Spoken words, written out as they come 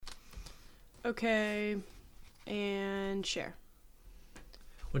Okay. And share.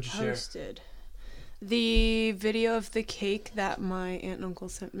 What'd you share? Posted the video of the cake that my aunt and uncle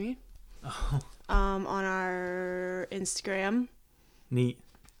sent me. Oh. On our Instagram. Neat.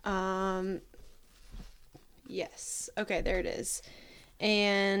 Yes. Okay, there it is.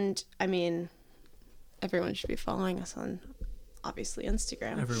 And I mean, everyone should be following us on obviously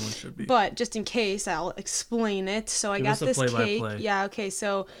Instagram. Everyone should be. But just in case, I'll explain it. So I got this cake. Yeah, okay.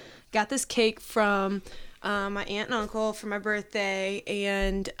 So got this cake from my aunt and uncle for my birthday,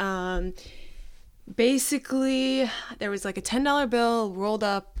 and basically there was like a $10 bill rolled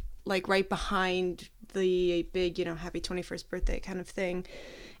up like right behind the big, happy 21st birthday kind of thing.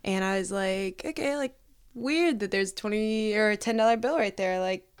 And I was like, okay, like weird that there's $20 or a $10 bill right there.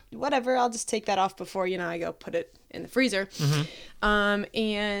 Like, whatever, I'll just take that off before, I go put it in the freezer. Mm-hmm.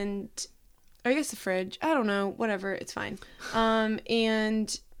 And I guess the fridge, I don't know, whatever, it's fine.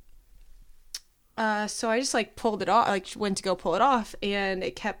 So I just like pulled it off, like went to go pull it off, and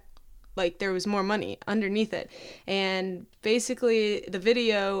it kept like there was more money underneath it. And basically the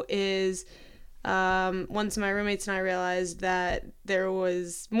video is once my roommates and I realized that there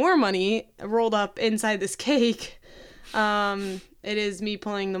was more money rolled up inside this cake. It is me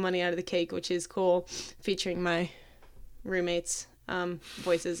pulling the money out of the cake, which is cool, featuring my roommates'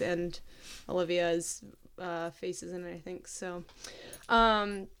 voices and Olivia's faces in it, I think. So,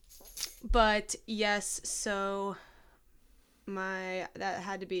 but yes, so that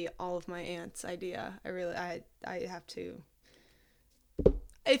had to be all of my aunt's idea. I have to.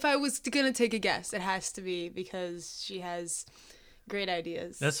 If I was gonna take a guess, it has to be because she has great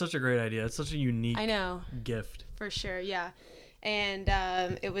ideas. That's such a great idea. It's such a unique gift. For sure, yeah. And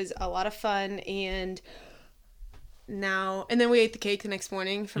it was a lot of fun, and then we ate the cake the next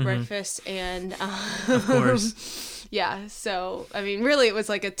morning for breakfast, and of course. Yeah, so I mean really it was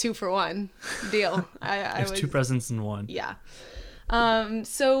like a 2-for-1 deal. I was 2 presents in one. Yeah.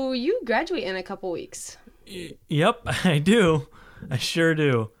 So you graduate in a couple weeks. Yep, I do. I sure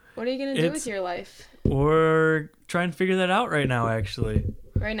do. What are you going to do with your life? We're trying to figure that out right now, actually.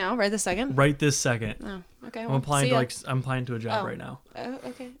 Right now? Right this second? Right this second. Oh, okay. Well, I'm applying to a job right now.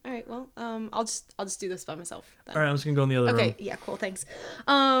 Okay. All right. Well, I'll just do this by myself then. All right, I'm just going to go in the other room. Okay. Yeah, cool. Thanks.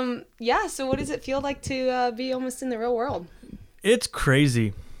 Yeah, so what does it feel like to be almost in the real world? It's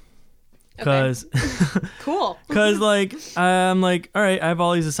crazy. Cause cool. Cause like I'm like, all right, I have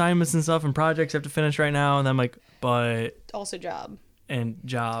all these assignments and stuff and projects I have to finish right now, and I'm like, but also job.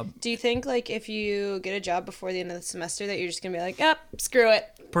 Do you think like if you get a job before the end of the semester that you're just gonna be like, yep, screw it?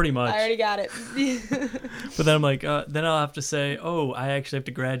 Pretty much. I already got it. But then I'm like, then I'll have to say, oh, I actually have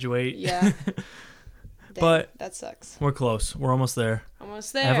to graduate. Yeah. But that sucks. We're close. We're almost there. I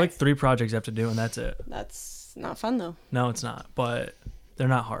have like 3 projects I have to do, and that's it. That's not fun though. No, it's not. But they're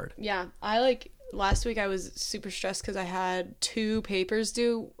not hard. Yeah, last week I was super stressed because I had 2 papers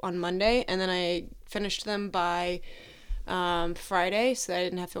due on Monday, and then I finished them by Friday, so I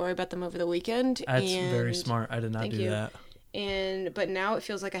didn't have to worry about them over the weekend. That's very smart. I did not do that. But now it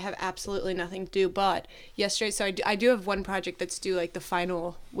feels like I have absolutely nothing to do. But yesterday, so I do have one project that's due like the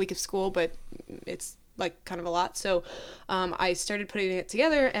final week of school, but it's like kind of a lot. So I started putting it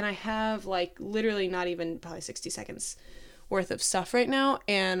together, and I have like literally not even probably 60 seconds worth of stuff right now,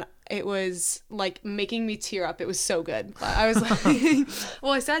 and it was like making me tear up. It was so good. I was like,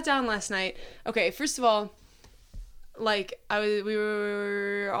 well, I sat down last night. Okay, first of all, like we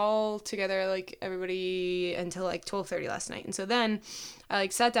were all together, like everybody, until like 12:30 last night, and so then I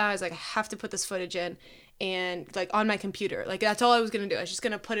like sat down. I was like, I have to put this footage in, and like on my computer, like that's all I was gonna do. I was just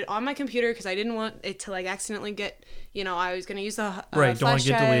gonna put it on my computer because I didn't want it to like accidentally get, I was gonna use the flash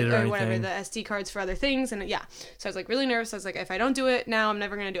drive or whatever, the SD cards for other things, and yeah. So I was like really nervous. I was like, if I don't do it now, I'm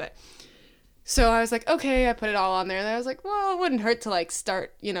never gonna do it. So I was like, okay, I put it all on there, and I was like, well, it wouldn't hurt to like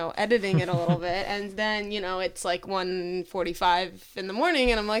start, editing it a little bit, and then it's like 1:45 in the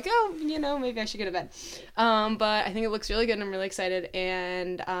morning, and I'm like, oh, maybe I should go to bed. But I think it looks really good, and I'm really excited,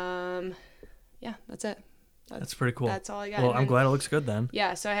 and yeah, that's it. That's pretty cool. That's all I got. Well, I'm glad it looks good then.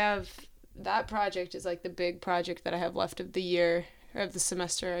 Yeah, so I have that project is like the big project that I have left of the year, or of the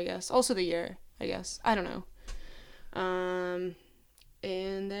semester, I guess. Also the year, I guess. I don't know.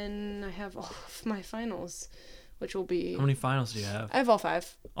 And then I have all of my finals, which will be... How many finals do you have? I have all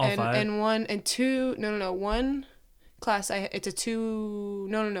 5. All 5? And 2... No. One class, it's a 2...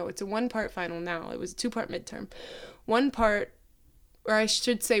 No. It's a 1-part final now. It was a 2-part midterm. 1 part, or I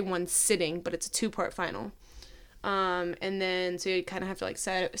should say 1 sitting, but it's a 2-part final. And then, so you kind of have to like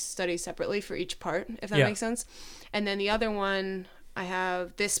study separately for each part, if that makes sense. And then the other one... I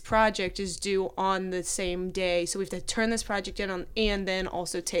have this project is due on the same day, so we have to turn this project in and then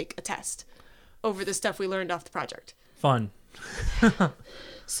also take a test over the stuff we learned off the project. Fun.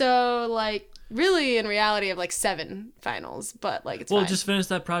 So, like, really, in reality, I have like 7 finals, but like, it's Well, fine. just finish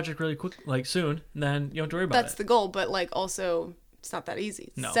that project really quick, like soon, and then you don't have to worry about That's it. the goal, but like, also, it's not that easy.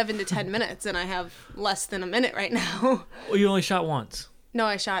 It's No. 7 to 10 minutes, and I have less than a minute right now. Well, you only shot once. No,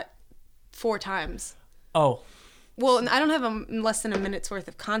 I shot 4 times. Oh. Well, and I don't have less than a minute's worth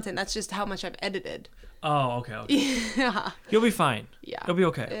of content. That's just how much I've edited. Oh, okay. Yeah. You'll be fine. Yeah. You'll be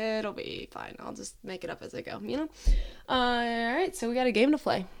okay. It'll be fine. I'll just make it up as I go, you know? All right, so we got a game to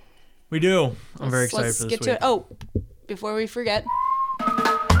play. We do. I'm very excited Let's for this get week. to it. Oh, before we forget,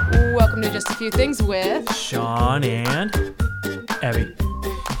 welcome to Just a Few Things with... Sean and Abby.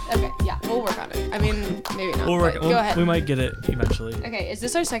 Okay, yeah, we'll work on it. I mean, maybe not, We'll but go ahead. We might get it eventually. Okay, is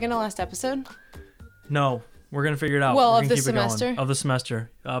this our second to last episode? No, we're gonna figure it out. Well, We're of gonna the keep it going. semester? Of the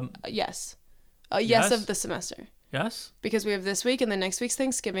semester. Yes. Yes? Yes, of the semester. Yes. Because we have this week and then next week's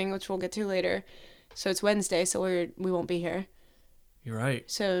Thanksgiving, which we'll get to later. So it's Wednesday, so we won't be here. You're right.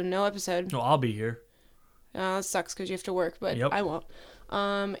 So no episode. No, I'll be here. It sucks because you have to work, but Yep. I won't.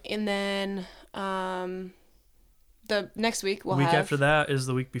 And then the next week we'll Week have... after that is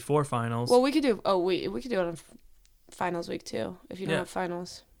the week before finals. Well, we could do... Oh, we could do it on finals week too, if you don't Yeah. have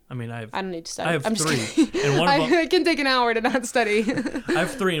finals. I mean, I I don't need to study. I have I'm just 3, kidding. and one of them, I can take an hour to not study. I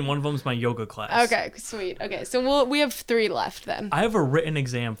have 3, and one of them's my yoga class. Okay, sweet. Okay, so we have 3 left then. I have a written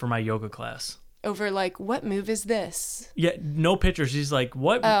exam for my yoga class. Over like, what move is this? Yeah, no pictures. He's like,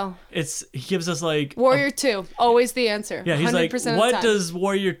 what? Oh. He gives us like Warrior 2, always the answer. Yeah, he's 100% like, of the what time. does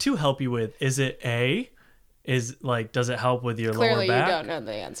Warrior 2 help you with? Is it A? Does it help with your Clearly lower back? you don't know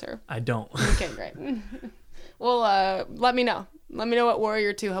the answer. I don't. Okay, great. Well, let me know. Let me know what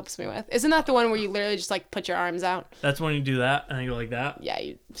Warrior 2 helps me with. Isn't that the one where you literally just like put your arms out? That's when you do that and you go like that. Yeah,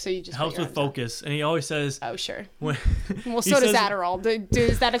 you just It put helps your with arms out. focus. And he always says, Oh, sure. when, Well, he so does says- Adderall.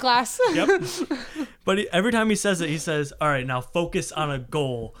 Is that a class? Yep. But every time he says it, he says, all right, now focus on a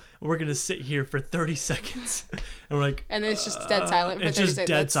goal. We're going to sit here for 30 seconds. And we're like, And then it's just dead silent for 30 it's just seconds.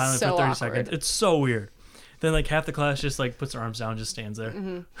 dead That's silent so for 30 awkward. seconds. It's so weird. Then like half the class just like puts their arms down and just stands there.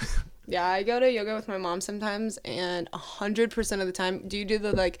 Mm-hmm. Yeah, I go to yoga with my mom sometimes, and 100% of the time, do you do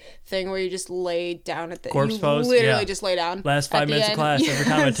the like thing where you just lay down at the Corpse you pose? Literally Yeah. just lay down. Last at 5 the minutes of end? class, every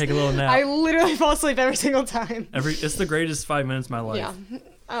time I Yes. take a little nap. I literally fall asleep every single time. It's the greatest 5 minutes of my life. Yeah.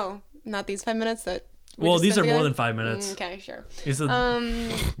 Oh, not these 5 minutes that. we Well, just these are spent more together? than 5 minutes. Okay, sure. These are-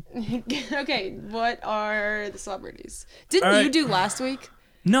 Okay, what are the celebrities? Didn't All right. you do last week?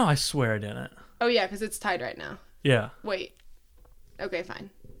 No, I swear I didn't. Oh yeah, because it's tied right now. Yeah, Wait. Okay, fine.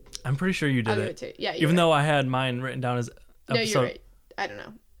 I'm pretty sure you I'll did do it. it too. Yeah, Even though I had mine written down as No, episode. you're right. I don't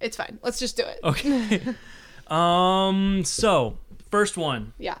know. It's fine. Let's just do it. Okay. So first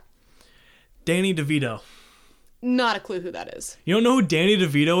one, Yeah. Danny DeVito. Not a clue who that is. You don't know who Danny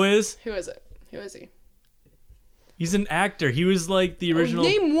DeVito is? Who is it? Who is he? He's an actor. He was like the original.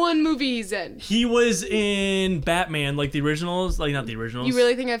 Name one movie he's in. He was in Batman, like the originals, like not the originals. You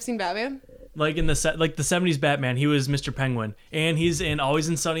really think I've seen Batman? Like in the 70s Batman, he was Mr. Penguin, and he's in Always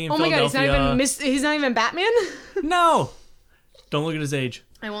in Sunny in Oh my god, Philadelphia. he's not even Batman? No, don't look at his age.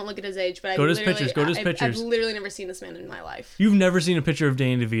 I won't look at his age, but Go to his pictures, go to his I've pictures. literally never seen this man in my life. You've never seen a picture of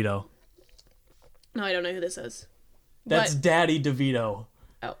Danny DeVito. No, I don't know who this is. That's What? Daddy DeVito.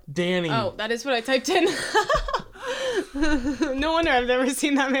 Oh. Danny. Oh, that is what I typed in. No wonder I've never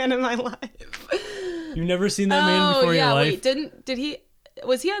seen that man in my life. You've never seen that man before in your life? Wait, did he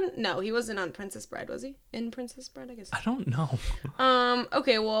was he on no, he wasn't on Princess Bride, was he? In Princess Bride, I guess. I don't know.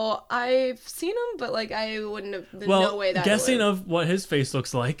 Okay, well, I've seen him, but like I wouldn't have there's Well, no way that guessing would. of what his face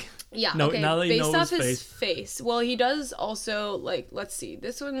looks like. Yeah, No, okay. now that you Based know off his face. Well, he does also like let's see.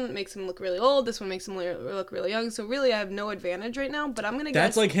 This one makes him look really old, this one makes him look really young. So really I have no advantage right now, but I'm going to guess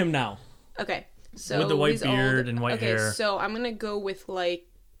That's like him now. okay. So With the white he's beard old. and white okay, hair. So I'm going to go with like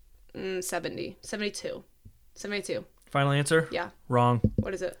 72. 72. Final answer? Yeah. Wrong.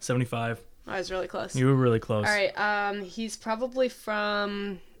 What is it? 75. I was really close. You were really close. All right. He's probably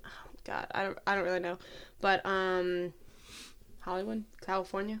from. Oh God, I don't really know, but Hollywood,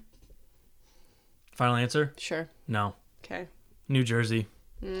 California. Final answer? Sure. No. Okay. New Jersey.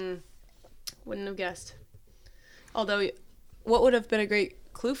 Wouldn't have guessed. Although, what would have been a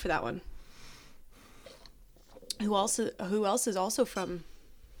great clue for that one? Who else is also from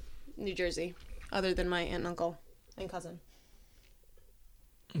New Jersey, other than my aunt and uncle and cousin?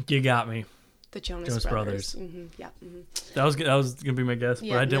 You got me. The Jonas Jonas Brothers. Brothers. Mm-hmm. Yeah. Mm-hmm. That was gonna be my guess, but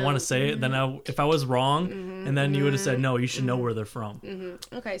Yeah, I didn't no. want to say it. Then if I was wrong, and then you would have said no, you should know where they're from.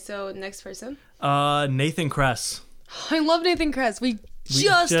 Okay, so next person. Nathan Kress. I love Nathan Kress. We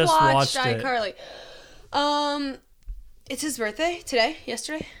just just watched watched it. iCarly. It's his birthday today,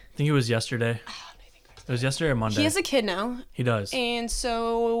 yesterday. I think it was yesterday. It was yesterday or Monday. He has a kid now. He does. And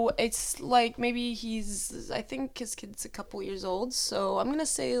so it's like maybe I think his kid's a couple years old. So I'm going to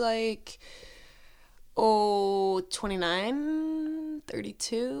say like, 29,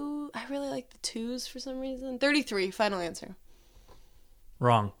 32. I really like the twos for some reason. 33, final answer.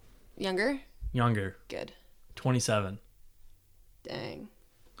 Wrong. Younger? Younger. Good. 27. Dang.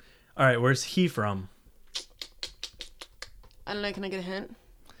 All right, where's he from? I don't know. Can I get a hint?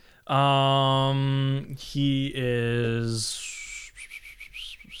 He is.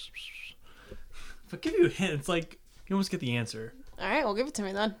 If I give you a hint, it's like you almost get the answer. All right, well, give it to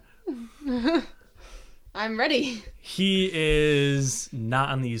me then. I'm ready. He is not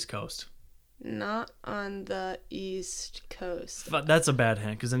on the East Coast. Not on the East Coast. But that's a bad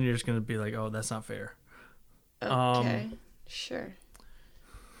hint, because then you're just gonna be like, "Oh, that's not fair." Okay, sure.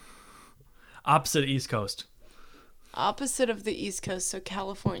 Opposite East Coast. Opposite of the East Coast, so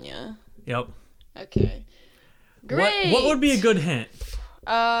California. Yep. Okay. Great. What would be a good hint?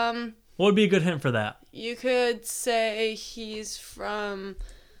 What would be a good hint for that? You could say he's from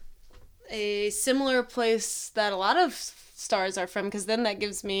a similar place that a lot of stars are from, because then that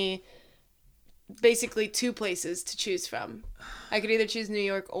gives me basically 2 places to choose from. I could either choose New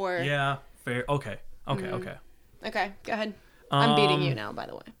York or... Yeah, fair. Okay, okay. Okay, go ahead. I'm beating you now, by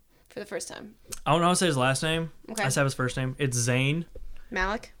the way, for the first time. I don't know how to say his last name. Okay. I just have his first name. It's Zane.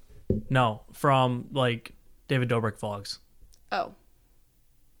 Malik? No, from, like, David Dobrik vlogs. Oh.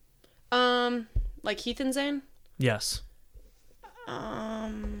 Like Heath and Zane? Yes.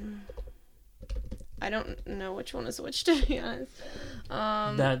 I don't know which one is which, to be honest.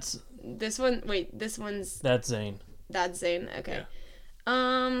 That's... This one... Wait, this one's... That's Zane. That's Zane, okay.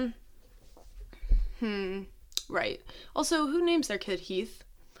 Yeah. Right. Also, who names their kid Heath?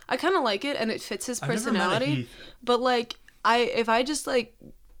 I kind of like it, and it fits his personality. I've never met a Heath. But, like, if I just, like,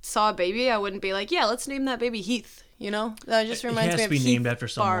 saw a baby, I wouldn't be like, yeah, let's name that baby Heath, you know? That just reminds me of Heath. It has to be named after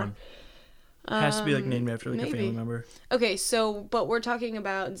someone. It has to be, like, named after, like, maybe. a family member. Okay, so, but we're talking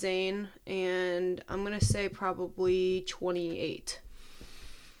about Zane, and I'm going to say probably 28.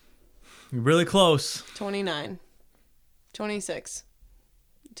 You're really close. 29. 26.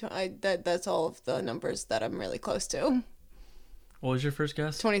 That's all of the numbers that I'm really close to. What was your first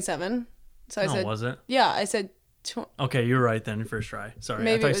guess? 27. So I said, was it? Yeah, I said... Okay, you're right then, first try. Sorry,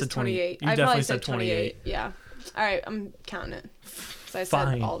 Maybe I thought it you was said 28. You I definitely probably said 28. Yeah. All right, I'm counting it. So I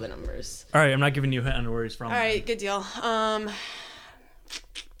Fine. said all the numbers. All right, I'm not giving you a hint on where he's from. All right, good deal.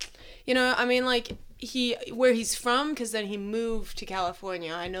 You know, I mean, like, where he's from, because then he moved to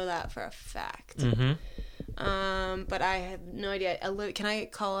California. I know that for a fact. Mm-hmm. But I have no idea. Can I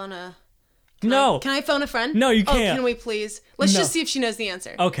call on a... No. Can I phone a friend? No, you Oh, can't. can we please? Let's No. just see if she knows the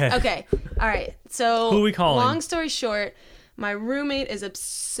answer. Okay. Okay. All right. So, Who are we calling? Long story short, my roommate is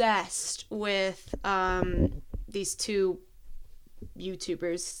obsessed with these 2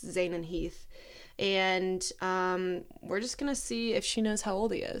 YouTubers, Zane and Heath. And we're just going to see if she knows how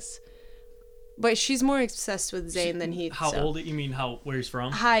old he is. But she's more obsessed with Zane than Heath. How old? You mean where he's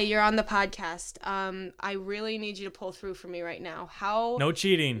from? Hi, you're on the podcast. I really need you to pull through for me right now. No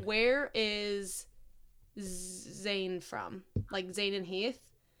cheating. Where is Zane from? Like Zane and Heath?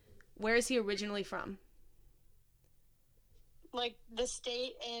 Where is he originally from? Like the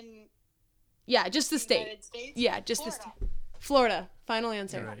state in... Yeah, just the state. United States? Yeah, just Florida. the state. Florida. Final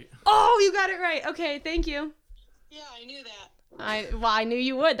answer. You're right. Oh, you got it right. Okay, thank you. Yeah, I knew that. I knew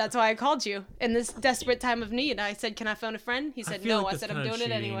you would. That's why I called you. In this desperate time of need, I said, "Can I phone a friend?" He said, feel "No." like I that's said, "I'm kinda doing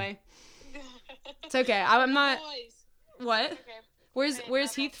it cheating. anyway." It's okay. I'm not. Boys. What? Okay.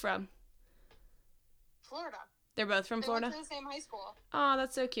 Where's Heath from? Florida. They're both from They Florida. went to the same high school. Oh,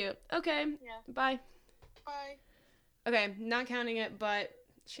 that's so cute. Okay. Yeah. Bye. Bye. Okay, not counting it, but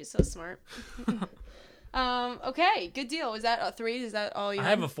she's so smart. Okay, good deal. Is that a 3? Is that all you I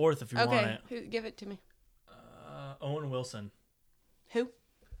had? have a 4th if you want Okay, it. give it to me. Owen Wilson. Who?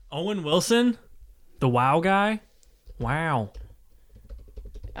 Owen Wilson? The WoW guy? Wow.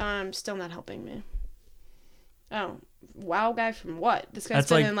 Still not helping me. Oh, wow, guy from what? This guy's That's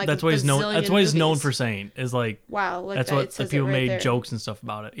been like in like that's what he's known. bazillion That's what he's known movies. for saying. Is like Wow, look, that's it what says people it right made there. jokes and stuff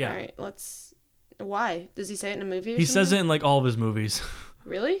about it. Yeah. All right, let's. Why does he say it in a movie? Or He says something? it in like all of his movies.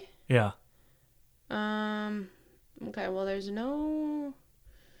 Really? Yeah. Okay. Well, there's no.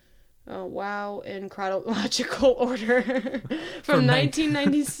 Oh wow! In chronological order, from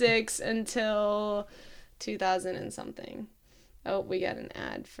 1996 until 2000 and something. Oh, we got an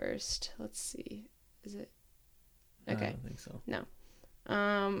ad first. Let's see. Is it? Okay. I don't think so. No.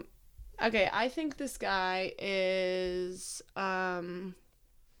 Okay, I think this guy is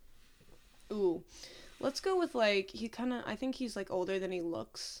ooh. Let's go with like I think he's like older than he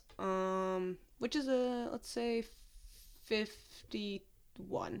looks. Which is let's say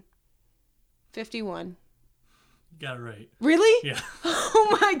 51. 51. You got it right. Really? Yeah.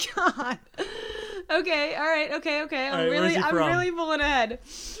 Oh my god. Okay, all right. Okay. I'm where's he from? really pulling ahead.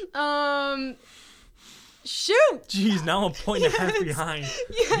 Shoot. Jeez, now I'm a point and a half Yes. behind.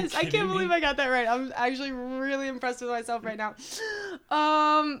 Yes, I kidding can't believe me? I got that right. I'm actually really impressed with myself right now.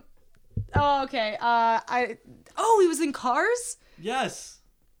 Oh, okay. He was in Cars? Yes.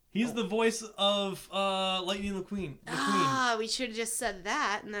 He's the voice of Lightning McQueen. We should have just said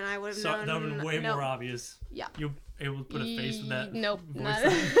that, and then I would have So known. that would have been way no. more obvious. Yeah. You able to put a face with that? Nope, voice not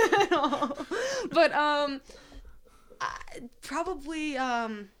there? at all. But probably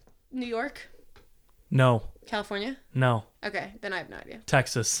New York, No. California. No. Okay, then I have no idea.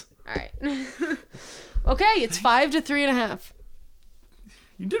 Texas. All right. Okay, it's 5 to 3.5.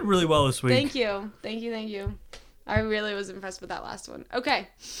 You did really well this week. Thank you. I really was impressed with that last one. Okay,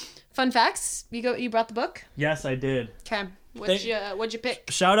 fun facts. You brought the book. Yes, I did. Okay, what'd you pick?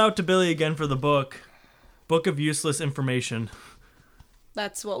 Shout out to Billy again for the book. Book of Useless Information.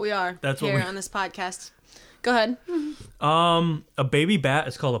 That's what we are. That's what here we- on this podcast. Go ahead. A baby bat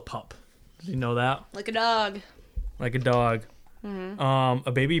is called a pup. Did you know that? Like a dog. Like a dog.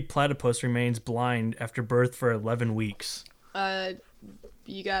 A baby platypus remains blind after birth for 11 weeks.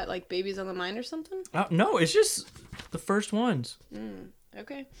 You got like babies on the mind or something? No, it's just the first ones.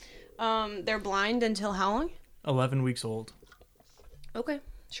 Okay. They're blind until how long? 11 weeks old. Okay,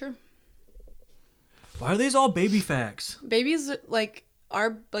 sure. Why are these all baby facts? Babies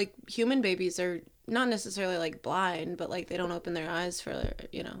human babies are not necessarily like blind, but like they don't open their eyes for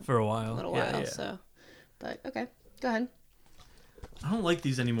For a while. a little Yeah, while. yeah. So, but okay, go ahead. I don't like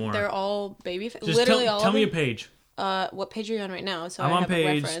these anymore. They're all baby facts. Just Literally all. tell of me a them? page. What page are you on right now? So I'm I on have a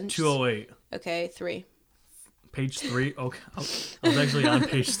page reference. 208. Okay, 3. Page 3? Okay. I was actually on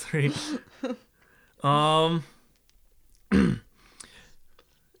page 3.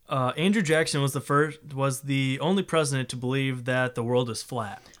 Andrew Jackson was the only president to believe that the world is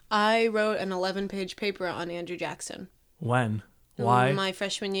flat. I wrote an 11-page paper on Andrew Jackson. When? Why? My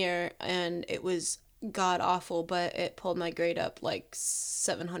freshman year, and it was god awful, but it pulled my grade up like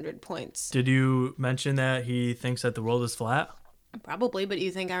 700 points. Did you mention that he thinks that the world is flat? Probably, but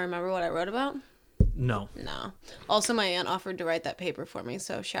you think I remember what I wrote about? No. No. Also, my aunt offered to write that paper for me,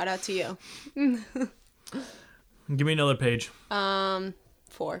 so shout out to you. Give me another page.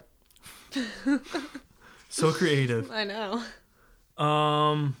 4. So creative. I know.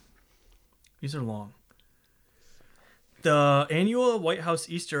 These are long. The annual White House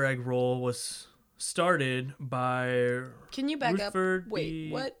Easter egg roll was started by Can you back Rutherford up? Wait, B.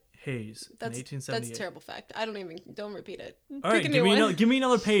 what? Hayes in That's 1878. a terrible fact. Don't repeat it. All right, Pick a new one. give me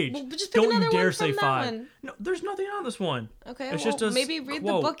another page. Well, just pick Don't another you dare one say from that 5. one. No, there's nothing on this one. Okay, It's well, just a maybe read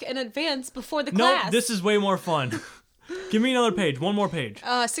quote. the book in advance before the No, class. this is way more fun. Give me another page. One more page.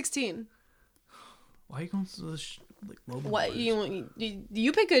 16. Why are you going to this Roman What numbers?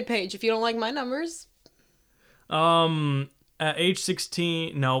 you pick a page if you don't like my numbers. At age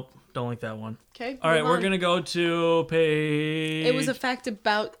 16, nope, don't like that one. Okay. All right, move we're on. gonna go to page. It was a fact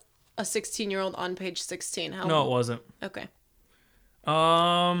about a 16-year-old on page 16. How? No, it wasn't. Okay.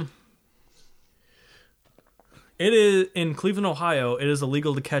 It is in Cleveland, Ohio. It is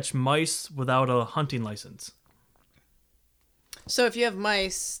illegal to catch mice without a hunting license. So if you have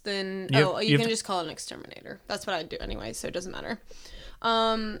mice, then You you have can to- just call it an exterminator. That's what I'd do anyway, so it doesn't matter.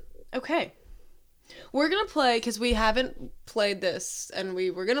 Okay. We're going to play, because we haven't played this, and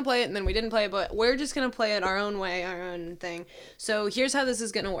we were going to play it, and then we didn't play it, but we're just going to play it our own way, our own thing. So here's how this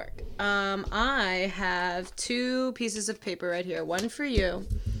is going to work. I have 2 pieces of paper right here. One for you,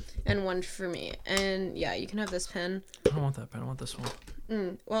 and one for me. And yeah, you can have this pen. I don't want that pen. I want this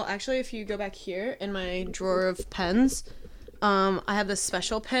one. Well, actually, if you go back here in my drawer of pens, I have this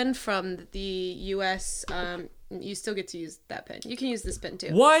special pen from the U.S. You still get to use that pen. You can use this pen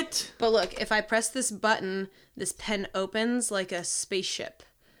too. What? But look, if I press this button, this pen opens like a spaceship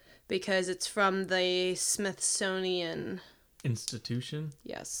because it's from the Smithsonian. Institution?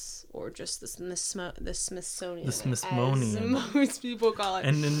 Yes, or just the Smithsonian. The Smithsonian. As most people call it.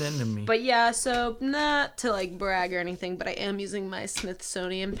 And an enemy. But yeah, so not to like brag or anything, but I am using my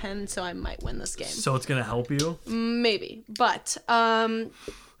Smithsonian pen, so I might win this game. So it's gonna help you? Maybe. But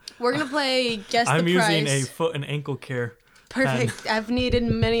we're gonna play Guess I'm the Price. using a foot and ankle care. Perfect. I've needed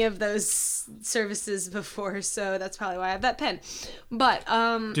many of those services before, so that's probably why I have that pen. But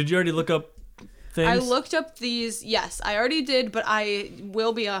Did you already look up things? I looked up these. Yes, I already did, but I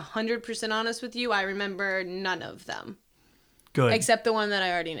will be 100% honest with you. I remember none of them. Good. Except the one that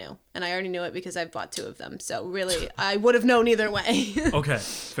I already knew. And I already knew it because I've bought 2 of them. So really, I would have known either way. Okay,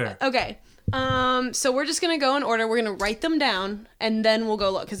 fair. Okay. So we're just going to go in order. We're going to write them down and then we'll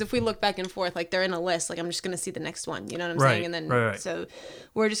go look. Because if we look back and forth, like they're in a list, like I'm just going to see the next one. You know what I'm saying? And then, right. So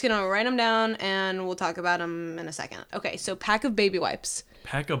we're just going to write them down and we'll talk about them in a second. Okay. So pack of baby wipes.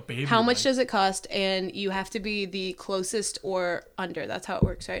 Pack of baby How much wipes. does it cost? And you have to be the closest or under. That's how it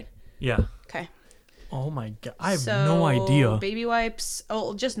works, right? Yeah. Okay. Oh my god. I have So, no idea. Baby wipes.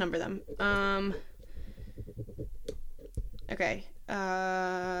 Oh, just number them. Okay.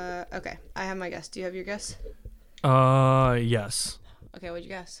 Okay. I have my guess. Do you have your guess? Yes. Okay, what'd you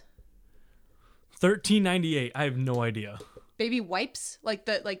guess? $13.98. I have no idea. Baby wipes? Like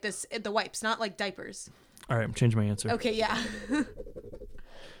the wipes, not like diapers. All right, I'm changing my answer. Okay, yeah.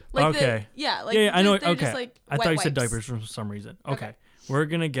 Okay. Yeah, yeah, I know. they're Okay. just, like, I wet thought you said wipes. diapers for some reason. Okay. Okay. We're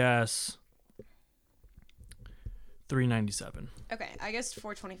going to guess $3.97. Okay, I guessed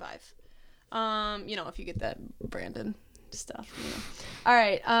 $4.25. If you get that branded stuff, All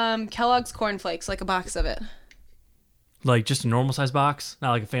right, Kellogg's Corn Flakes, like a box of it. Like just a normal size box,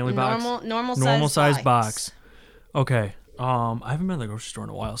 not like a family box. Normal size box. Okay. I haven't been to the grocery store in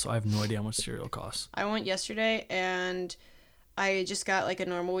a while, so I have no idea how much cereal costs. I went yesterday and I just got like a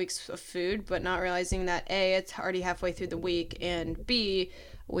normal week's of food, but not realizing that A, it's already halfway through the week, and B,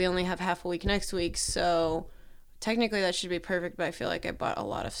 we only have half a week next week, so technically that should be perfect, but I feel like I bought a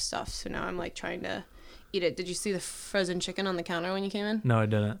lot of stuff, so now I'm like trying to eat it. Did you see the frozen chicken on the counter when you came in? No, I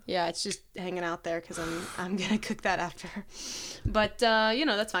didn't. Yeah, it's just hanging out there because I'm gonna cook that after. But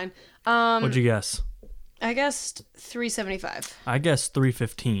that's fine. What'd you guess? I guessed $3.75. I guess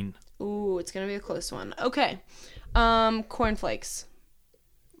 $3.15. Ooh, it's gonna be a close one. Okay, cornflakes.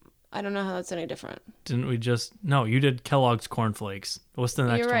 I don't know how that's any different. Didn't we just? No, you did Kellogg's Corn Flakes. What's the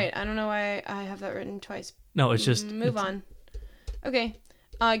next You're one? right. I don't know why I have that written twice. No, it's just Move on. Okay,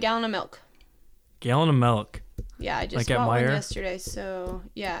 gallon of milk. Gallon of milk. Yeah, I just Like at bought one Meijer? yesterday. So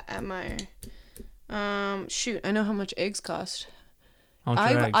yeah, at Meijer. Shoot, I know how much eggs cost. How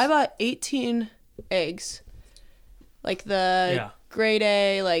much are eggs? I bought 18 eggs, like the Yeah. grade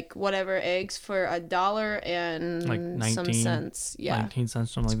A, like whatever eggs for $1 and Like some 19, cents. Yeah, 19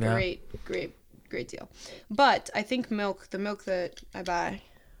 cents, something like that. great deal. But I think the milk that I buy,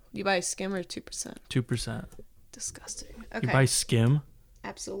 you buy skim or 2%? 2%. Disgusting. Okay, You buy skim?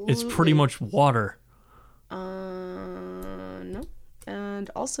 absolutely. It's pretty much water. No, and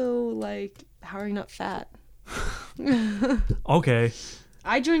also like how are you not fat? Okay.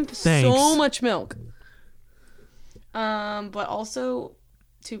 I drink Thanks. so much milk. But also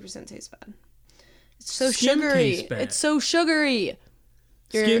 2% tastes bad. It's so Skim sugary. tastes bad. It's so sugary.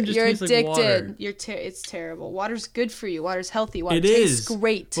 Skim just you're tastes like addicted. water. It's terrible. Water's good for you. Water's healthy. Water It tastes is.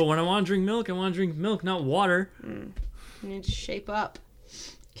 great. But when I want to drink milk, I want to drink milk, not water. You need to shape up.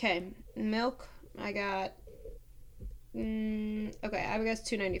 Okay, milk. I got. Okay, I guess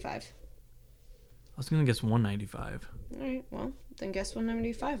 $2.95. I was going to guess $1.95. All right, well, then guess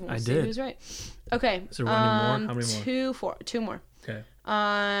 $1.95 and we'll I see did. who's right. Okay. Is there one more? How many more? Two more. Okay.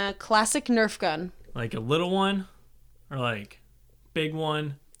 Classic Nerf gun. Like a little one or like big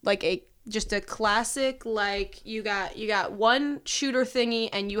one? Like just a classic, like you got one shooter thingy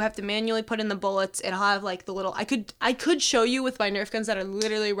and you have to manually put in the bullets. It'll have like the little, I could show you with my Nerf guns that are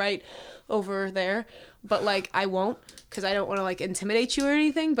literally right over there, but like I won't because I don't want to like intimidate you or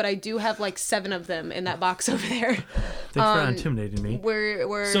anything, but I do have like 7 of them in that box over there. Thanks for not intimidating me.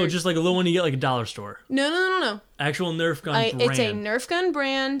 We're So just like a little one you get like a dollar store. No. Actual Nerf gun brand. It's a Nerf gun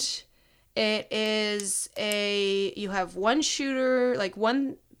brand. It is you have one shooter, like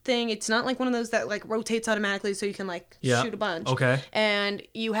one thing. It's not like one of those that like rotates automatically so you can like shoot a bunch. Okay. And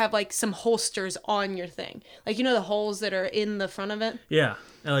you have like some holsters on your thing. Like the holes that are in the front of it? Yeah.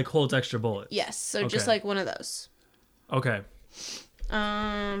 And like holds extra bullets. Yes. So just Okay. like one of those. Okay.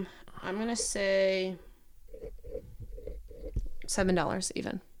 I'm going to say $7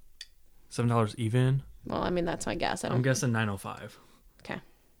 even. $7 even? Well, I mean that's my guess. I'm guessing $9.05. Okay.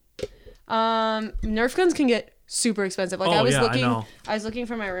 Nerf guns can get super expensive. Like Oh, I was yeah, I looking know. I was looking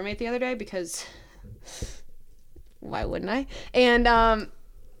for my roommate the other day because why wouldn't I? And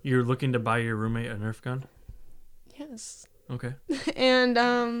You're looking to buy your roommate a Nerf gun? yes. Okay. And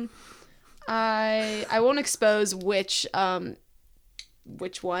I won't expose which one,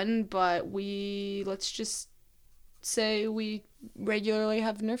 but let's just say we regularly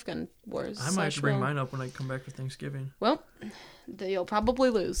have Nerf gun wars. I might have to bring mine up when I come back for Thanksgiving. Well, you'll probably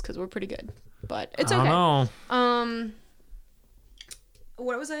lose because we're pretty good, but it's I okay. don't know.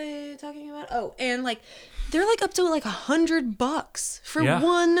 What was I talking about? Oh, and like they're like up to like $100 for Yeah.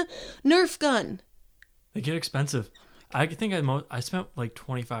 one Nerf gun. They get expensive. I think I spent like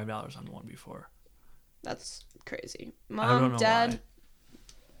 $25 on one before. That's crazy. I don't Mom, know Dad, why.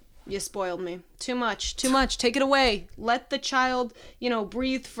 you spoiled me. Too much. Too much. Take it away. Let the child,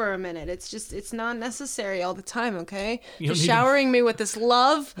 breathe for a minute. It's not necessary all the time, okay? You don't Just need to- showering me with this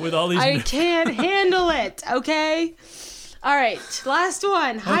love. With all these I can't handle it, okay? All right, last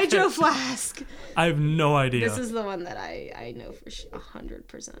one. Hydro Flask. I have no idea. This is the one that I know for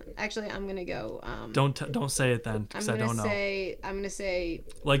 100%. Actually, I'm going to go Don't say it then, I'm because I going don't to know. say I'm going to say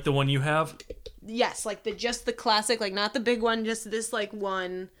Like the one you have? yes, like just the classic, like not the big one, just this like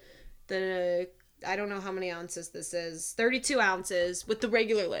one. I don't know how many ounces this is. 32 ounces with the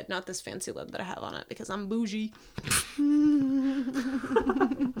regular lid, not this fancy lid that I have on it because I'm bougie.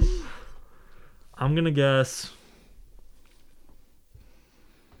 I'm going to guess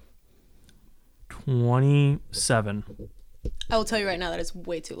 27. I will tell you right now that it's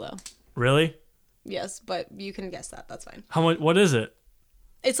way too low. Really? Yes, but you can guess that. That's fine. How much? What is it?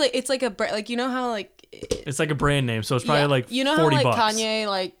 It's like a like you know how like It's like a brand name, so it's probably yeah, like you know 40 how like bucks. Kanye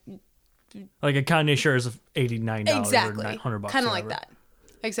like Like a Kanye shirt is $89 exactly or $100. kind of like whatever. that,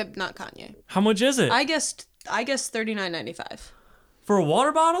 except not Kanye. How much is it? I guessed $39.95 For a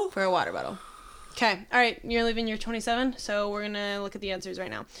water bottle? for a water bottle. Okay, all right, you're leaving your 27, so we're gonna look at the answers right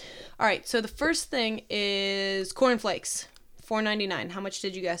now. All right, so the first thing is Corn Flakes, $4.99. How much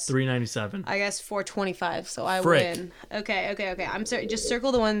did you guess? $3.97. I guess $4.25, so I Frick. win. Okay. I'm sorry. Just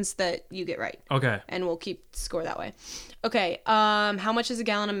circle the ones that you get right, Okay. and we'll keep score that way. Okay. How much is a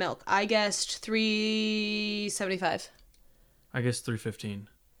gallon of milk? I guessed $3.75. I guess $3.15.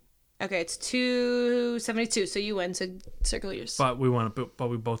 Okay, it's $2.72. So you win. So circle yours. But we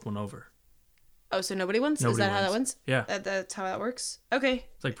both went over. Oh, so nobody wins? Nobody Is that how that wins. wins? Yeah. That's how that works? Okay.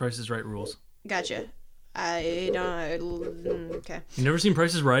 It's like Price is Right rules. Gotcha. I don't. Okay. You never seen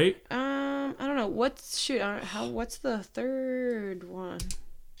Price is Right? I don't know. What's the third one?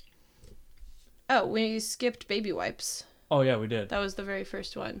 Oh, we skipped baby wipes. Oh yeah, we did. That was the very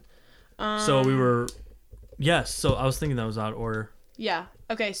first one. So we were. Yes. So I was thinking that was out of order. Yeah.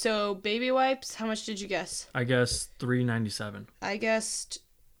 Okay. So baby wipes. How much did you guess? I guess $3.97. I guessed.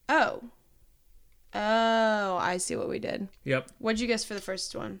 Oh. I see what we did. Yep. What'd you guess for the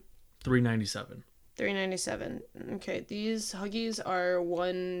first one? $3.97. $3.97. Okay. These Huggies are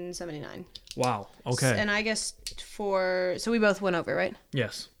 $1.79. Wow. Okay. And I guessed so we both went over, right?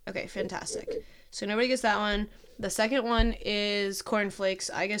 Yes. Okay, fantastic. So nobody gets that one. The second one is Corn Flakes.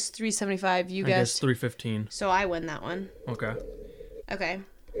 I guess $3.75. You I guess guessed. $3.15. So I win that one. Okay. Okay.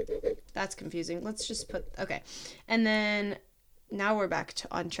 That's confusing. Let's just put okay. And then now we're back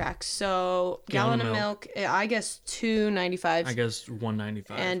on track. So gallon of milk, I guess $2.95. I guess $1.95.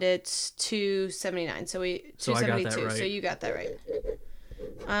 And it's $2.79. So So I got that $2.72. right. So you got that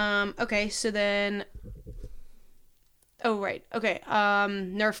right. Okay, so then oh right. Okay.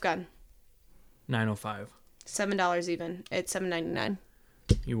 Nerf gun. $9.05. $7 even. It's $7.99.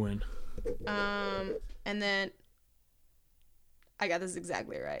 You win. And then I got this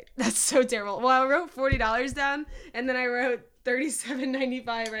exactly right. That's so terrible. Well, I wrote $40 down, and then I wrote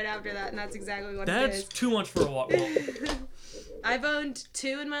 $37.95 right after that, and that's exactly what it That's is. too much for a water bottle. I've owned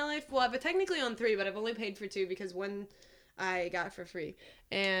 2 in my life. Well, I've technically owned 3, but I've only paid for 2 because one I got for free,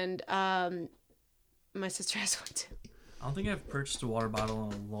 and my sister has one too. I don't think I've purchased a water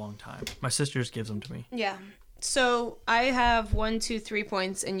bottle in a long time. My sister just gives them to me. Yeah. So I have 1, 2, 3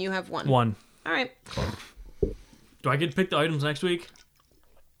 points, and you have 1. 1. All right. Do I get to pick the items next week?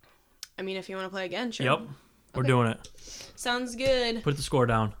 I mean, if you want to play again, sure. Yep. We're doing it. Sounds good. Put the score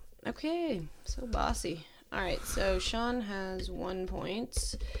down. Okay, so bossy. All right, so Sean has 1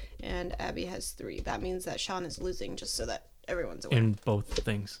 point, and Abby has 3. That means that Sean is losing, just so that everyone's aware. In both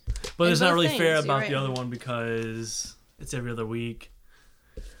things. But In it's not both really things, fair you're about right. the other one because it's every other week.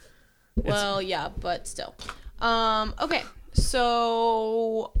 Well, yeah, but still. Okay,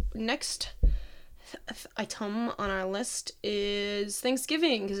 so next item on our list is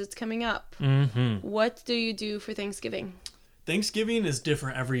Thanksgiving, because it's coming up. Mm-hmm. What do you do for Thanksgiving? Thanksgiving is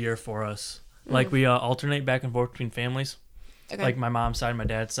different every year for us. Like we alternate back and forth between families. Okay. Like my mom's side, my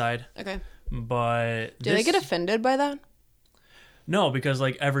dad's side. Okay. But Do they get offended by that? No, because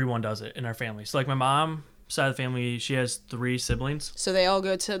like everyone does it in our family. So like my mom side of the family, she has 3 siblings. So they all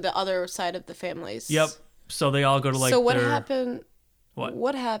go to the other side of the families. Yep. So they all go to like so what their... happened? What?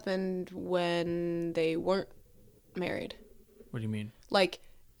 What happened when they weren't married? What do you mean? Like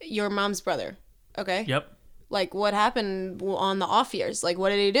your mom's brother. Okay. Yep. Like what happened on the off years? Like what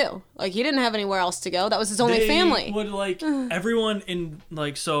did he do? Like he didn't have anywhere else to go. That was his only They family. would like everyone in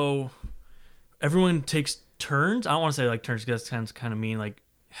like so everyone takes turns. I don't want to say like turns because that sounds kind of mean. Like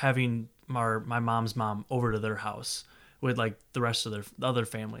having my mom's mom over to their house with like the rest of the other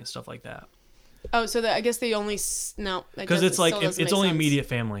family and stuff like that. Oh, so I guess they only no. Because it's like it's only immediate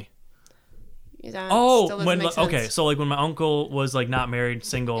family. That Oh, still doesn't when make sense. okay, so like when my uncle was like not married,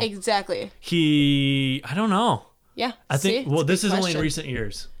 single, Exactly. I don't know. Yeah. I think See? It's a this good is only in question. recent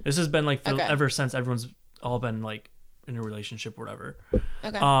years. This has been like Okay. ever since everyone's all been like in a relationship or whatever.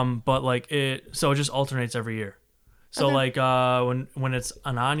 Okay. But like it just alternates every year. So Okay. like when it's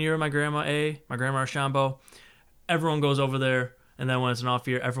an on year, my grandma Archambault, everyone goes over there, and then when it's an off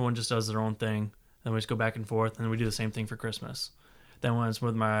year, everyone just does their own thing. Then we just go back and forth, and we do the same thing for Christmas. Then when it's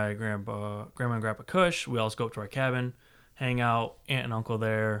with my grandma and grandpa Cush, we also go up to our cabin, hang out, aunt and uncle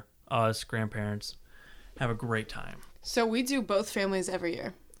there, us, grandparents, have a great time. So we do both families every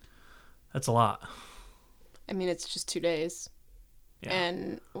year. That's a lot. I mean, it's just 2 days. Yeah.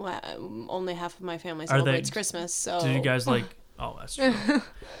 And only half of my family Are they- celebrates Christmas. So Do you guys like? Oh, that's true.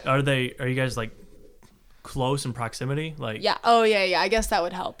 Are you guys like close in proximity? Like Yeah. Oh, yeah. I guess that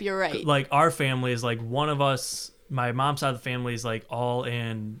would help. You're right. like our family is like one of us. My mom's side of the family is like all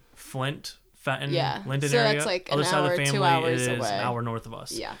in Flint, Fenton, Yeah. Linden So area. that's, like, Other an side of hour, the 2 family hours is away. an hour north of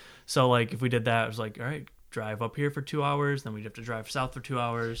us. Yeah. So like if we did that, it was like, all right, drive up here for 2 hours, then we'd have to drive south for 2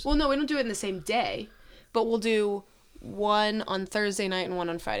 hours. Well, no, we don't do it in the same day, but we'll do one on Thursday night and one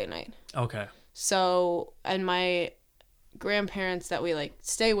on Friday night. Okay. So, and my grandparents that we like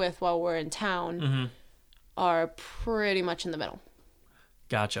stay with while we're in town Mm-hmm. are pretty much in the middle.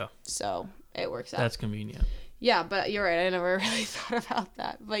 Gotcha. So it works out. That's convenient. Yeah, but you're right. I never really thought about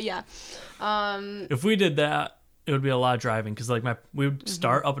that. But yeah. If we did that, it would be a lot of driving because like we would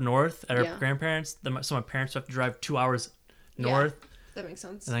start up north at our Yeah. grandparents. So my parents would have to drive 2 hours Yeah. north. That makes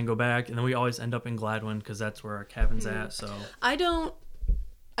sense. And then go back, and then we always end up in Gladwin because that's where our cabin's Mm-hmm. at. So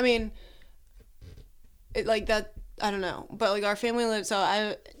I mean, it, like that, I don't know. But like our family lives, so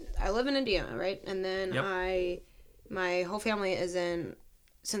I live in Indiana, right? And then Yep. my whole family is in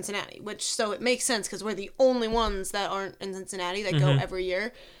Cincinnati, which, so it makes sense because we're the only ones that aren't in Cincinnati that go every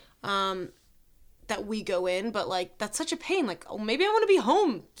year. That we go in, but like that's such a pain. Like, oh, maybe I want to be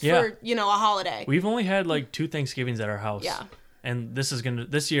home for Yeah. a holiday. we've only had like 2 Thanksgivings at our house. Yeah. And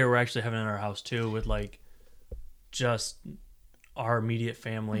this year we're actually having it in our house too, with like just our immediate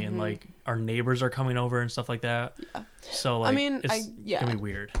family and like our neighbors are coming over and stuff like that. Yeah. So like, mean, it's yeah. gonna be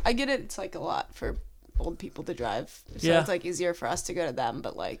weird. I get it. It's like a lot for old people to drive, so Yeah. it's like easier for us to go to them.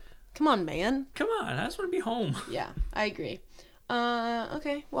 But like, come on, man. Come on, I just want to be home. Yeah, I agree.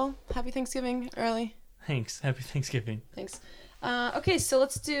 Okay. Well, happy Thanksgiving early. Thanks. Happy Thanksgiving. Thanks. Okay, so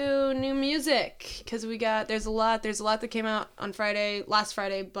let's do new music because there's a lot that came out on last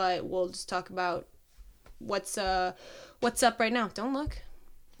Friday, but we'll just talk about what's up right now. Don't look.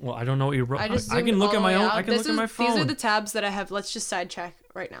 Well, I don't know what you wrote. I just I can zoomed look all at the my way own. out. I can look at my phone. These are the tabs that I have. Let's just sidetrack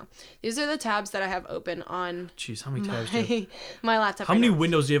right now. These are the tabs that I have open on Jeez, how many tabs do you have? my laptop. How right many now.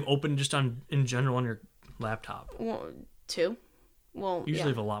 windows do you have open just in general on your laptop? Well, 2. Well, Usually yeah.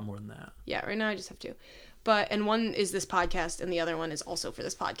 have a lot more than that. Yeah, right now I just have 2. And one is this podcast and the other one is also for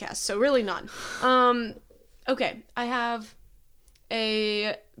this podcast. So really none. Okay, I have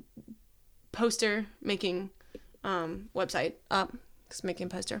a poster making website up. Just making a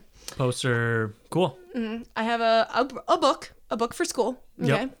poster. Poster, cool. I have a book for school. Okay.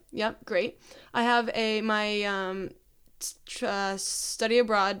 Yep. Yep, great. I have my study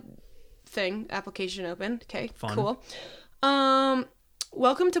abroad thing application open. Okay, Fun. cool.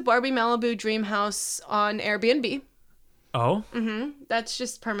 Welcome to Barbie Malibu Dream House on Airbnb. Oh, That's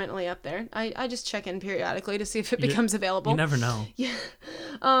just permanently up there. I just check in periodically to see if it becomes available. you never know.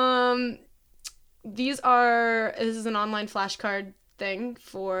 This is an online flashcard thing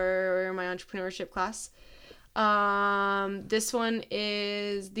for my entrepreneurship class.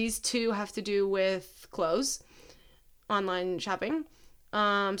 These 2 have to do with clothes, online shopping, /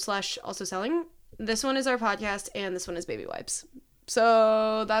 also selling. This one is our podcast, and this one is baby wipes.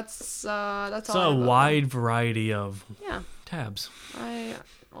 So that's all. It's I a have open. wide variety of Yeah, tabs. I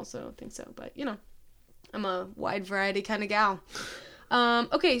also think so, but I'm a wide variety kind of gal.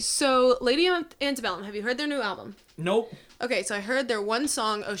 Okay, so Lady Antebellum, have you heard their new album? Nope. Okay, so I heard their one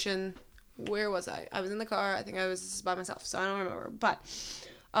song, Ocean. Where was I? I was in the car. I think I was by myself, so I don't remember. But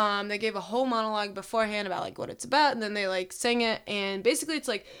they gave a whole monologue beforehand about like what it's about, and then they like sang it, and basically it's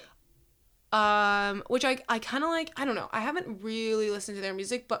like, which I kind of like. I don't know. I haven't really listened to their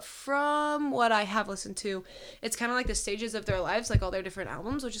music, but from what I have listened to, it's kind of like the stages of their lives, like all their different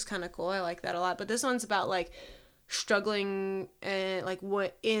albums, which is kind of cool. I like that a lot. But this one's about like struggling like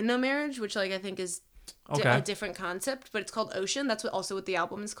what in a marriage, which like I think is a different concept, but it's called Ocean. That's what the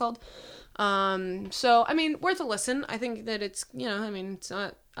album is called. So I mean, worth a listen. I think that it's it's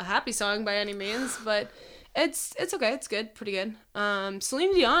not a happy song by any means, but It's okay. It's good. Pretty good.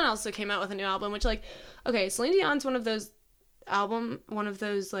 Celine Dion also came out with a new album, which like, okay, Celine Dion's one of those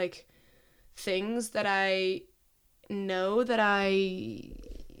like things that I know that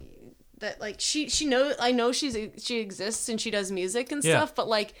like she knows, I know she exists and she does music and Yeah. stuff, but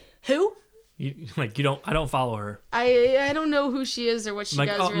like who? I don't follow her. I don't know who she is or what she I'm like,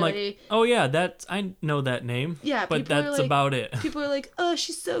 does oh, I'm really. like, oh yeah, I know that name. Yeah, but people are that's like- about it. People are like, oh,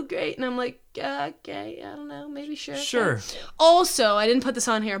 she's so great. And I'm like, okay, I don't know, maybe sure. okay." Sure. Also, I didn't put this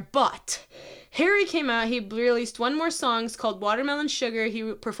on here, but Harry came out. He released one more song. It's called Watermelon Sugar.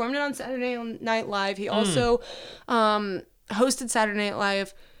 He performed it on Saturday Night Live. He also hosted Saturday Night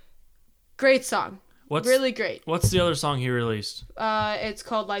Live. Great song. Really great. What's the other song he released? It's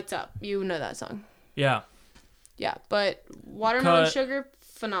called Lights Up. You know that song. Yeah. Yeah, but Watermelon Cut. Sugar,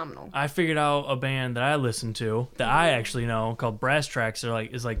 phenomenal. I figured out a band that I listen to that I actually know called Brass Tracks. They're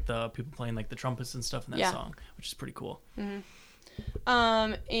like the people playing like the trumpets and stuff in that Yeah. song, which is pretty cool.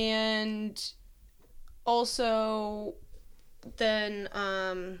 And also then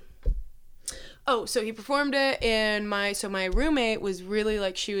so he performed it, and my roommate was really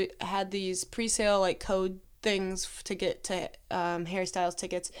like, she had these pre-sale like code things to get to Harry Styles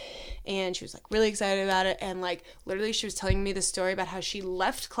tickets, and she was like really excited about it, and like literally she was telling me the story about how she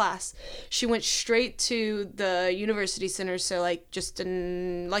left class, she went straight to the university center, so like just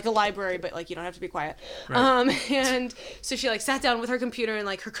in like a library, but like you don't have to be quiet, Right. and so she like sat down with her computer and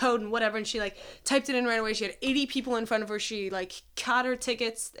like her code and whatever, and she like typed it in right away. She had 80 people in front of her. She like caught her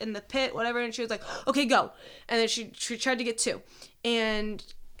tickets in the pit, whatever, and she was like, okay, go. And then she tried to get 2, and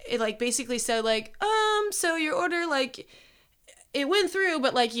it like basically said like, so your order, like it went through,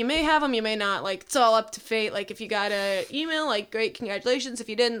 but like you may have them, you may not, like it's all up to fate. Like if you got a email, like great, congratulations. If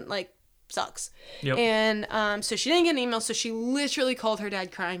you didn't, like sucks. Yep. And so she didn't get an email, so she literally called her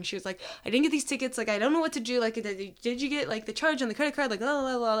dad crying. She was like, I didn't get these tickets, like I don't know what to do, like did you get like the charge on the credit card, like blah,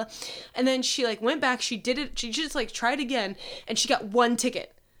 blah, blah, blah. And then she like went back, she did it, she just like tried again, and she got 1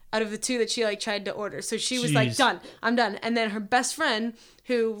 ticket out of the 2 that she like tried to order. So she was like, done, I'm done. And then her best friend,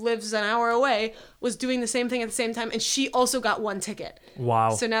 who lives an hour away, was doing the same thing at the same time, and she also got 1 ticket. Wow.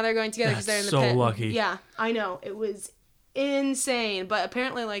 So now they're going together because they're in the That's so pit. lucky. Yeah, I know. It was insane. But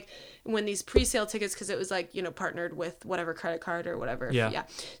apparently, like, when these pre-sale tickets, because it was like, you know, partnered with whatever credit card or whatever. Yeah.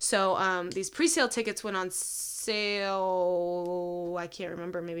 So these pre-sale tickets went on sale, I can't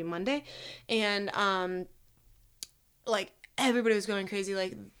remember, maybe Monday. And like everybody was going crazy.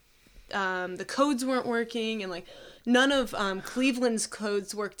 Like the codes weren't working, and like none of Cleveland's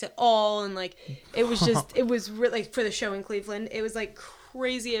codes worked at all, and like it was just it was really, like, for the show in Cleveland, it was like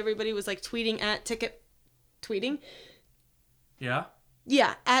crazy. Everybody was like tweeting at Yeah.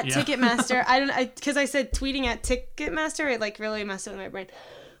 yeah, at Yeah. Ticketmaster. Because I said tweeting at Ticketmaster, it like really messed up my brain.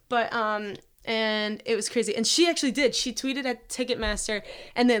 But and it was crazy. And she actually did. She tweeted at Ticketmaster,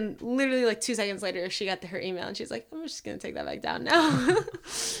 and then literally like 2 seconds later, she got her email, and she's like, I'm just gonna take that back down now.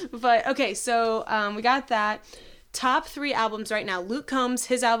 But okay, so we got that. Top 3 albums right now. Luke Combs,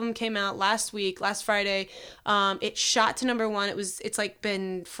 his album came out last Friday. It shot to number 1. It's like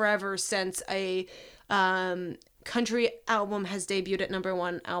been forever since a country album has debuted at number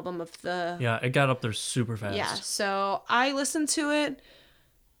 1 album of the... Yeah, it got up there super fast. Yeah, so I listened to it.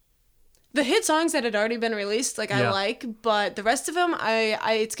 The hit songs that had already been released, like, I Yeah. like, but the rest of them,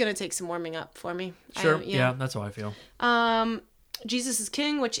 it's gonna take some warming up for me. Sure. Yeah, that's how I feel. Jesus is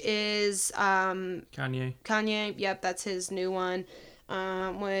King, which is Kanye. Yep, that's his new one.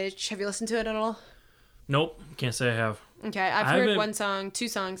 Which, have you listened to it at all? Nope. Can't say I have. Okay, I've I heard haven't- 1 song, 2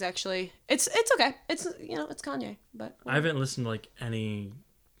 songs actually. It's okay. It's, you know, it's Kanye, but I haven't listened to like any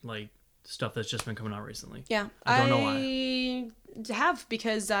like stuff that's just been coming out recently. yeah, I don't know why. I have,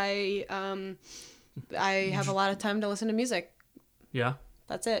 because I have a lot of time to listen to music. Yeah,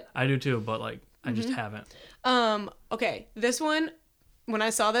 That's it. I do too, but like I Mm-hmm. just haven't. Okay, this one, when I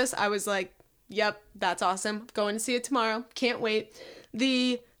saw this, I was like, yep, that's awesome. Going to see it tomorrow. Can't wait.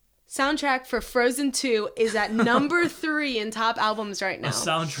 The soundtrack for Frozen 2 is at number 3 in top albums right now. A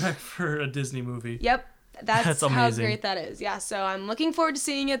soundtrack for a Disney movie. Yep. That's how amazing. great that is. Yeah, so I'm looking forward to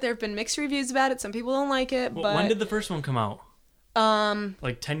seeing it. There have been mixed reviews about it. Some people don't like it, Well, but when did the first one come out?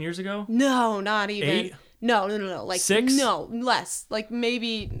 Like 10 years ago? no, not even. 8? No. Like 6? No, less. Like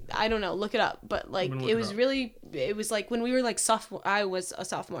maybe, I don't know. Look it up. But like I'm gonna look it it was up. really. It was like when we were like sophomore. I was a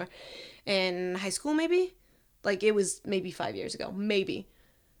sophomore in high school. Maybe, like it was maybe 5 years ago. Maybe.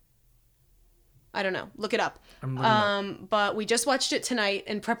 I don't know. Look it up. I'm looking up. But we just watched it tonight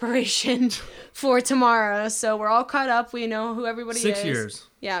in preparation for tomorrow. So we're all caught up. We know who everybody is. 6 years.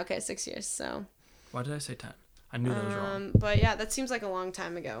 Yeah. Okay. 6 years. So. Why did I say 10? I knew that was wrong. But yeah, that seems like a long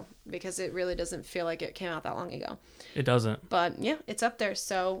time ago because it really doesn't feel like it came out that long ago. It doesn't. But yeah, it's up there.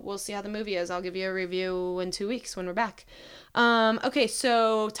 So we'll see how the movie is. I'll give you a review in 2 weeks when we're back. Okay,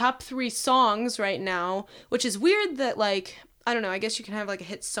 so top 3 songs right now, which is weird that like, I don't know, I guess you can have like a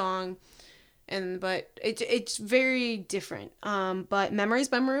hit song but it's very different. But Memories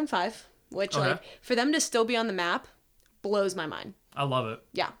by Maroon 5, which Okay. like for them to still be on the map blows my mind. I love it.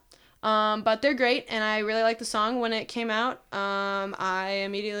 Yeah. But they're great, and I really liked the song when it came out. I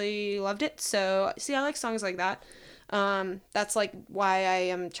immediately loved it. So, see, I like songs like that. That's like why I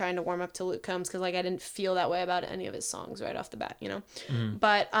am trying to warm up to Luke Combs, because like I didn't feel that way about any of his songs right off the bat, you know.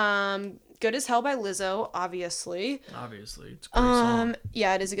 But Good as Hell by Lizzo, obviously. Obviously, it's a great song.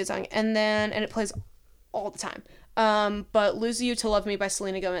 Yeah, it is a good song, and it plays all the time. But Losing You to Love Me by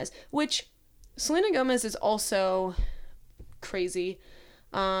Selena Gomez, which Selena Gomez is also crazy.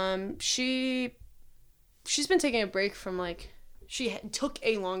 She's been taking a break from like, took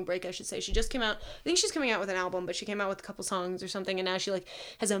a long break, I should say. She just came out, I think she's coming out with an album, but she came out with a couple songs or something, and now she like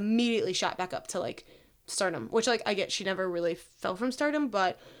has immediately shot back up to like stardom, which like I get she never really fell from stardom,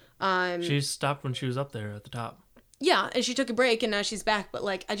 but She stopped when she was up there at the top. yeah, and she took a break and now she's back, but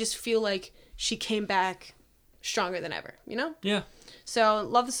like I just feel like she came back stronger than ever, you know? Yeah. So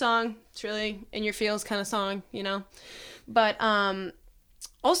love the song. It's really in your feels kind of song, you know? But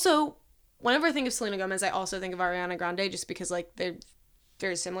also, whenever I think of Selena Gomez, I also think of Ariana Grande, just because like they're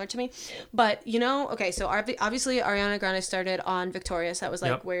very similar to me. But you know, okay, so obviously Ariana Grande started on Victorious. That was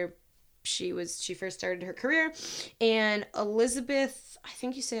like Yep. where she first started her career. And Elizabeth, I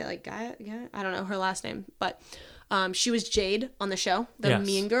think you say it like Gaia, I don't know her last name, but she was Jade on the show, the Yes.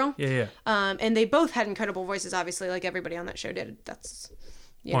 mean girl. Yeah. And they both had incredible voices, obviously, like everybody on that show did. That's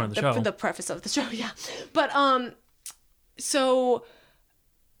Point of the show. the preface of the show, yeah. But so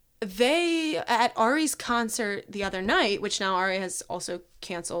they at Ari's concert the other night, which now Ari has also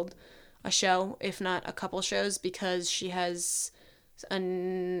canceled a show, if not a couple shows, because she has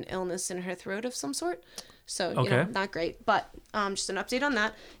an illness in her throat of some sort. So, you know, Okay. not great. But just an update on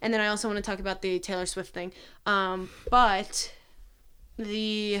that. And then I also want to talk about the Taylor Swift thing. But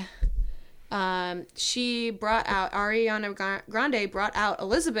she brought out, Ariana Grande brought out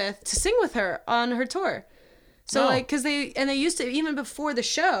Elizabeth to sing with her on her tour. So, Oh. like, because they used to, even before the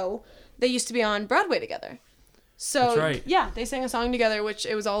show, they used to be on Broadway together. So, That's right. yeah, they sang a song together, which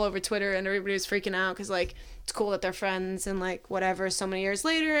it was all over Twitter, and everybody was freaking out because, like, it's cool that they're friends and, like, whatever, so many years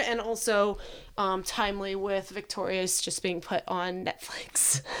later, and also timely with Victorious just being put on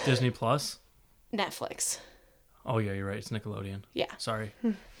Netflix. Disney Plus. Netflix. Oh yeah, you're right. It's Nickelodeon. Yeah. Sorry.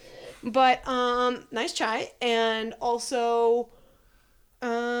 But, nice try. And also,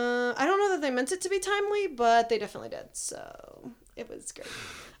 I don't know that they meant it to be timely, but they definitely did. So, it was great.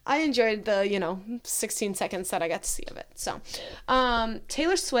 I enjoyed the, 16 seconds that I got to see of it. So,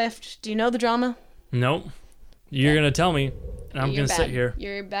 Taylor Swift, do you know the drama? Nope. You're gonna tell me, and I'm You're gonna sit bad. here.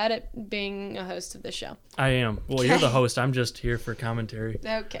 You're bad at being a host of the show. I am. Well, you're the host. I'm just here for commentary.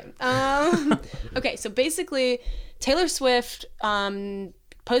 Okay. Okay, so basically, Taylor Swift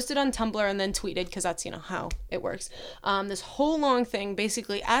posted on Tumblr and then tweeted, because that's, how it works, this whole long thing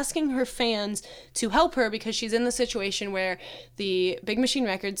basically asking her fans to help her because she's in the situation where the Big Machine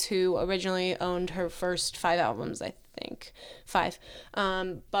Records, who originally owned her first 5 albums, I think 5,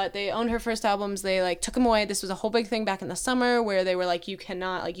 but they owned her first albums, they like took them away. This was a whole big thing back in the summer where they were like, you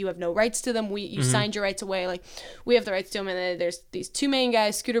cannot, like, you have no rights to them, you signed your rights away, like, we have the rights to them. And then there's these 2 main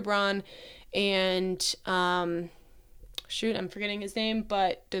guys, Scooter Braun and shoot, I'm forgetting his name,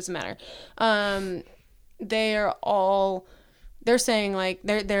 but doesn't matter. They're saying like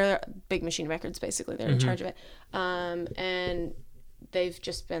they're Big Machine Records, basically. They're in charge of it. And they've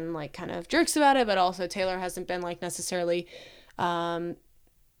just been like kind of jerks about it, but also Taylor hasn't been like necessarily the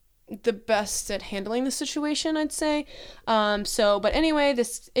best at handling the situation, I'd say. But anyway,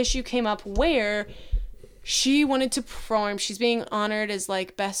 this issue came up where she wanted to perform. She's being honored as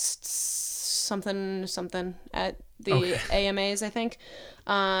like best something at the AMAs, I think.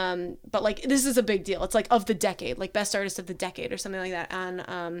 But like, this is a big deal. It's like of the decade, like best artist of the decade or something like that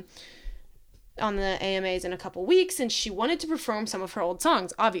on the AMAs in a couple weeks. And she wanted to perform some of her old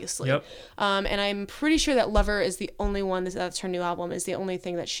songs, obviously. Yep. And I'm pretty sure that Lover is the only one, that's her new album, is the only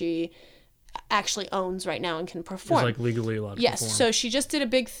thing that she actually owns right now and can perform. It's like legally allowed to Yes, perform. so she just did a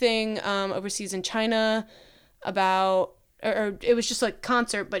big thing overseas in China about, or it was just like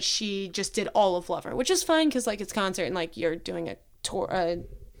concert, but she just did all of Lover, which is fine because like it's concert and like you're doing a tour, a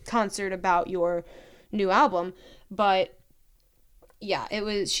concert about your new album. But yeah,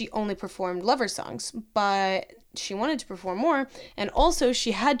 she only performed Lover songs, but she wanted to perform more, and also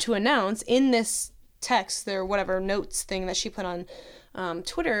she had to announce in this text, their whatever notes thing that she put on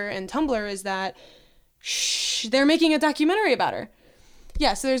Twitter and Tumblr is that they're making a documentary about her.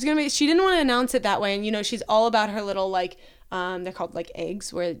 Yeah, so there's gonna be. She didn't want to announce it that way, and you know she's all about her little like they're called like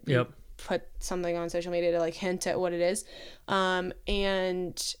eggs, where you put something on social media to like hint at what it is,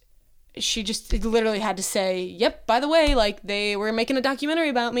 and she just literally had to say, "Yep, by the way, like they were making a documentary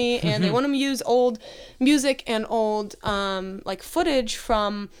about me, and they want to use old music and old like footage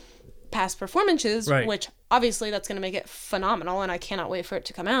from past performances, which obviously that's going to make it phenomenal, and I cannot wait for it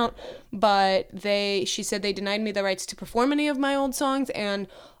to come out. But she said they denied me the rights to perform any of my old songs and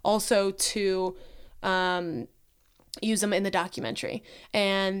also to use them in the documentary.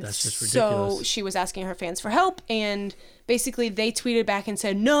 And that's just ridiculous. So she was asking her fans for help, and basically they tweeted back and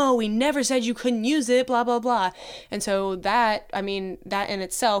said, no, we never said you couldn't use it, blah, blah, blah. And so that in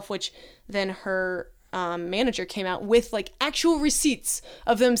itself, which then her manager came out with like actual receipts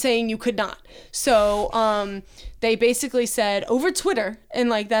of them saying you could not. So they basically said over Twitter, and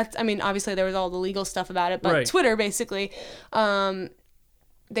like that's, I mean, obviously there was all the legal stuff about it, but Twitter basically,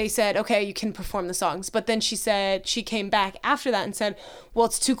 they said, okay, you can perform the songs. But then she came back after that and said, well,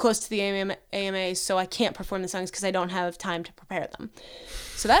 it's too close to the AMA, so I can't perform the songs because I don't have time to prepare them.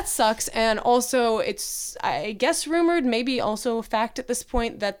 So that sucks. And also it's, I guess, rumored, maybe also a fact at this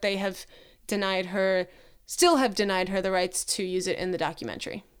point, that they have still have denied her the rights to use it in the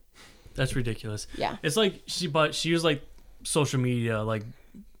documentary. That's ridiculous. Yeah. It's like she used like social media, like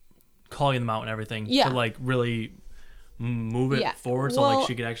calling them out and everything to like really move it forward so like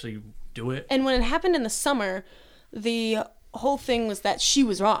she could actually do it. And when it happened in the summer, the whole thing was that she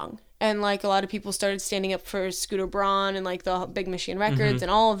was wrong. And like a lot of people started standing up for Scooter Braun and like the Big Machine Records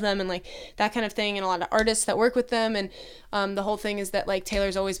and all of them and like that kind of thing, and a lot of artists that work with them. And the whole thing is that like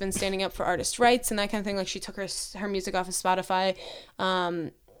Taylor's always been standing up for artist rights and that kind of thing. Like she took her music off of Spotify,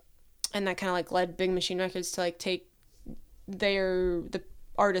 and that kind of like led Big Machine Records to like take the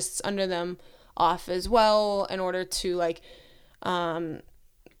artists under them off as well in order to like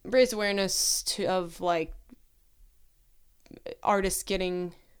raise awareness of like artists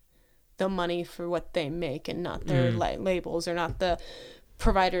getting the money for what they make and not their labels or not the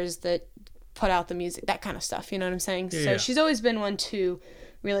providers that put out the music, that kind of stuff, you know what I'm saying? So she's always been one to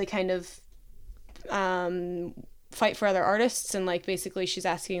really kind of fight for other artists, and like basically she's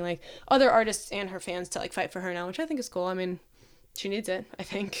asking like other artists and her fans to like fight for her now, which I think is cool. I mean, she needs it, I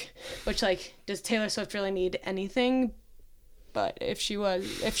think. Which like, does Taylor Swift really need anything? But if she were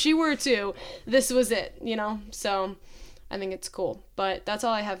to, this was it, you know? So I think it's cool. But that's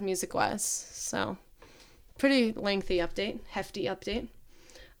all I have music-wise. So pretty lengthy update, hefty update.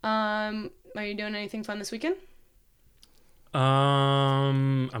 Are you doing anything fun this weekend?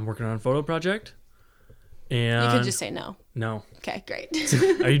 I'm working on a photo project. And you could just say no. No. Okay, great.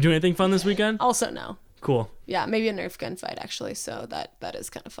 Are you doing anything fun this weekend? Also no. Cool. Yeah, maybe a Nerf gun fight actually. So that is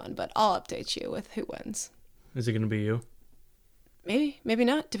kind of fun. But I'll update you with who wins. Is it going to be you? Maybe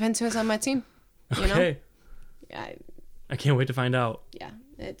not. Depends who's on my team. You okay. know? Yeah. I can't wait to find out. Yeah,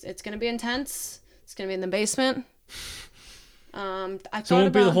 it's gonna be intense. It's gonna be in the basement. So it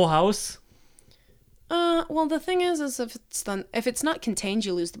won't be the whole house? Well, the thing is if it's not contained,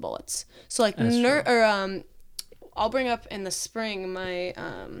 you lose the bullets. So like I'll bring up in the spring my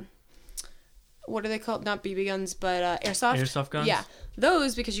what are they called? Not BB guns, but airsoft guns. Yeah,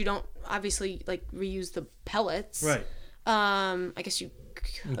 those, because you don't obviously like reuse the pellets. Right. I guess you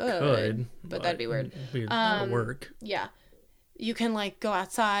could, but that'd be weird. It'd be a lot of work. Yeah. You can like go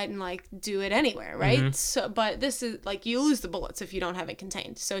outside and like do it anywhere, right? Mm-hmm. So, but this is like you lose the bullets if you don't have it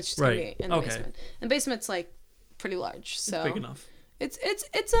contained. So it's just gonna be in the basement. And the basement's like pretty large, so it's big enough.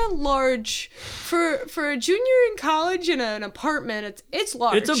 It's a large for a junior in college in an apartment. It's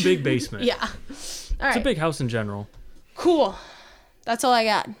large. It's a big basement. Yeah. All right. It's a big house in general. Cool. That's all I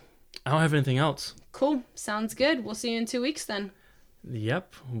got. I don't have anything else. Cool. Sounds good. We'll see you in 2 weeks then.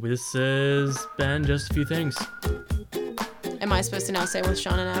 Yep. This has been Just a Few Things. Am I supposed to now say with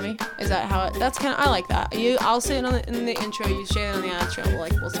Sean and Abby? Is that how it? That's kind of, I like that. I'll say it in the intro. You say it on the outro.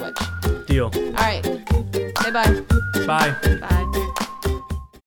 We'll switch. Deal. All right. Say bye. Bye. Bye.